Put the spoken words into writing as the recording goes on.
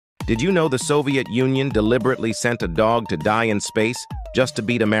Did you know the Soviet Union deliberately sent a dog to die in space just to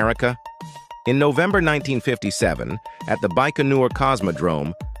beat America? In November 1957, at the Baikonur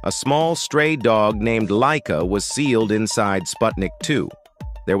Cosmodrome, a small stray dog named Laika was sealed inside Sputnik 2.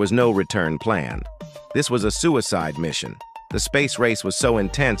 There was no return plan. This was a suicide mission. The space race was so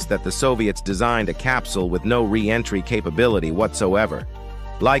intense that the Soviets designed a capsule with no re-entry capability whatsoever.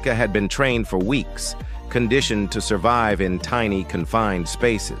 Laika had been trained for weeks, conditioned to survive in tiny, confined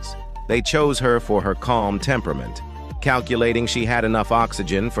spaces. They chose her for her calm temperament, calculating she had enough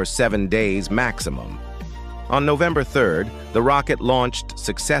oxygen for 7 days maximum. On November 3rd, the rocket launched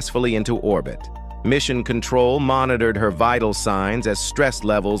successfully into orbit. Mission Control monitored her vital signs as stress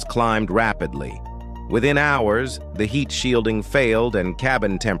levels climbed rapidly. Within hours, the heat shielding failed and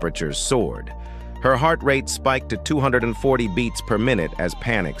cabin temperatures soared. Her heart rate spiked to 240 beats per minute as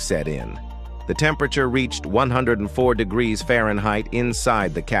panic set in. The temperature reached 104 degrees Fahrenheit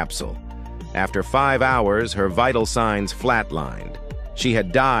inside the capsule. After 5 hours, her vital signs flatlined. She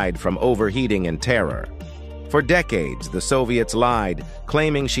had died from overheating and terror. For decades, the Soviets lied,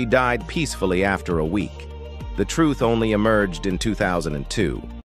 claiming she died peacefully after a week. The truth only emerged in 2002.